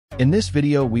In this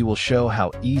video, we will show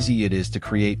how easy it is to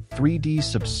create 3D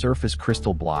subsurface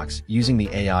crystal blocks using the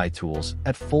AI tools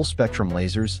at full spectrum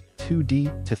lasers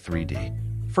 2D to 3D.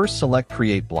 First, select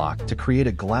Create Block to create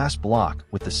a glass block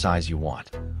with the size you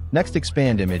want. Next,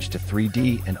 expand image to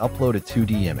 3D and upload a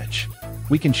 2D image.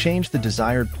 We can change the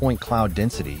desired point cloud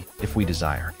density if we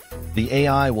desire. The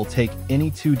AI will take any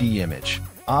 2D image,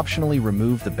 optionally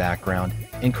remove the background,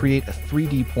 and create a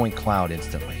 3D point cloud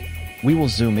instantly. We will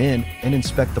zoom in and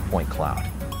inspect the point cloud.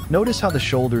 Notice how the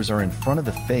shoulders are in front of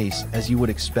the face as you would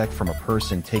expect from a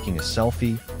person taking a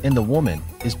selfie, and the woman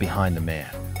is behind the man.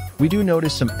 We do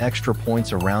notice some extra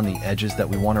points around the edges that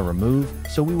we want to remove,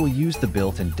 so we will use the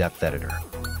built-in depth editor.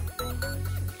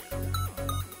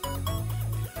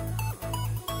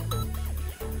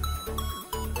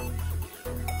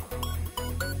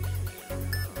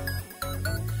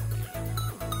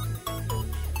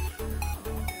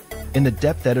 In the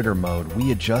depth editor mode,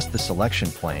 we adjust the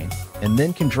selection plane and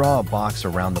then can draw a box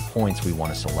around the points we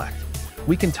want to select.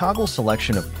 We can toggle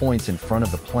selection of points in front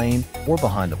of the plane or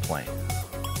behind the plane.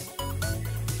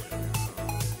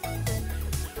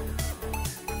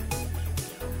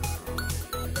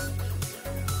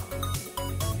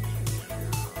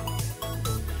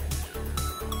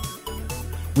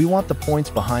 We want the points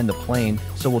behind the plane,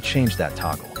 so we'll change that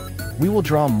toggle. We will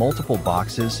draw multiple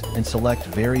boxes and select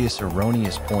various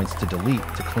erroneous points to delete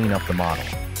to clean up the model.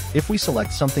 If we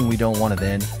select something we don't want to,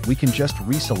 then we can just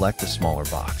reselect the smaller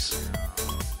box.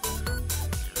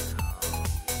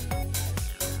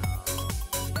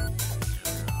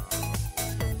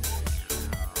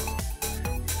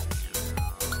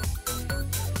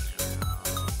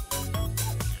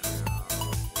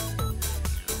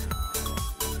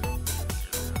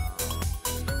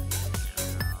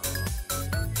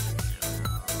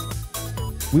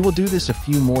 We will do this a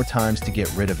few more times to get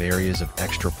rid of areas of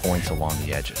extra points along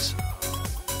the edges.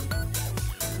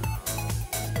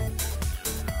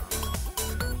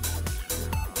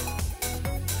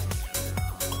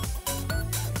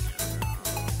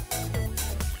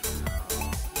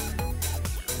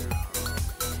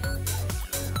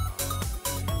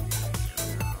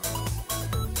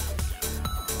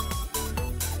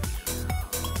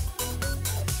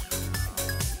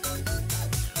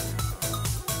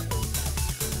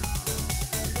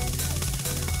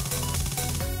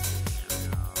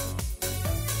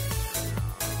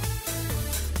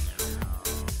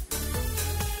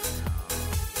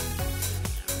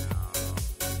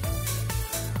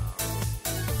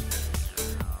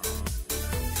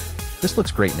 This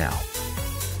looks great now.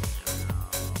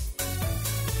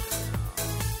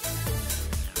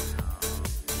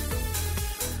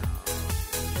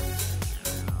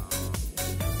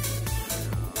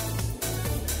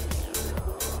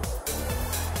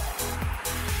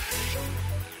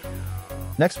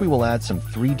 Next, we will add some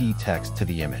 3D text to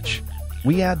the image.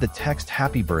 We add the text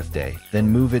Happy Birthday, then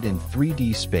move it in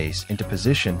 3D space into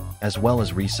position as well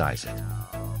as resize it.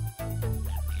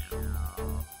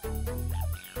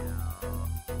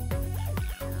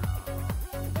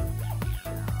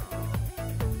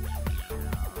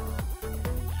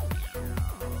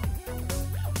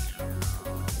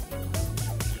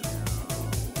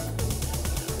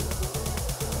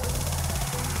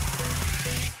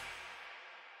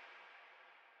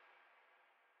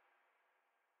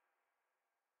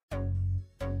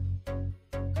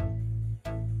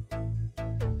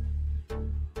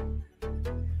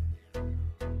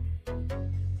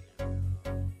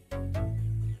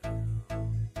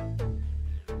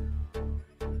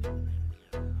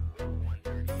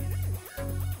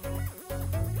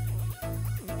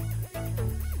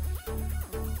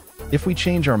 If we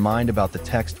change our mind about the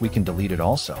text, we can delete it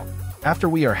also. After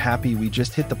we are happy, we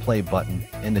just hit the play button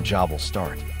and the job will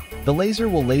start. The laser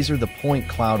will laser the point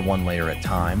cloud one layer at a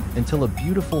time until a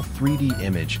beautiful 3D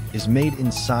image is made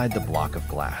inside the block of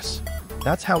glass.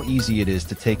 That's how easy it is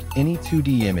to take any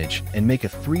 2D image and make a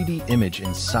 3D image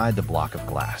inside the block of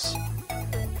glass.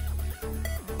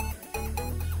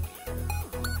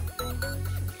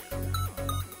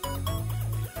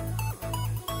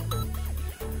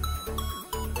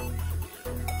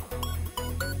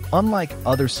 Unlike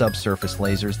other subsurface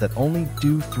lasers that only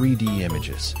do 3D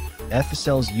images,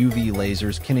 FSL's UV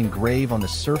lasers can engrave on the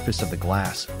surface of the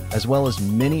glass, as well as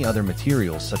many other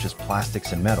materials such as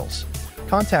plastics and metals.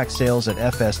 Contact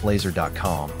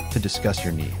sales@fslaser.com to discuss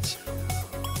your needs.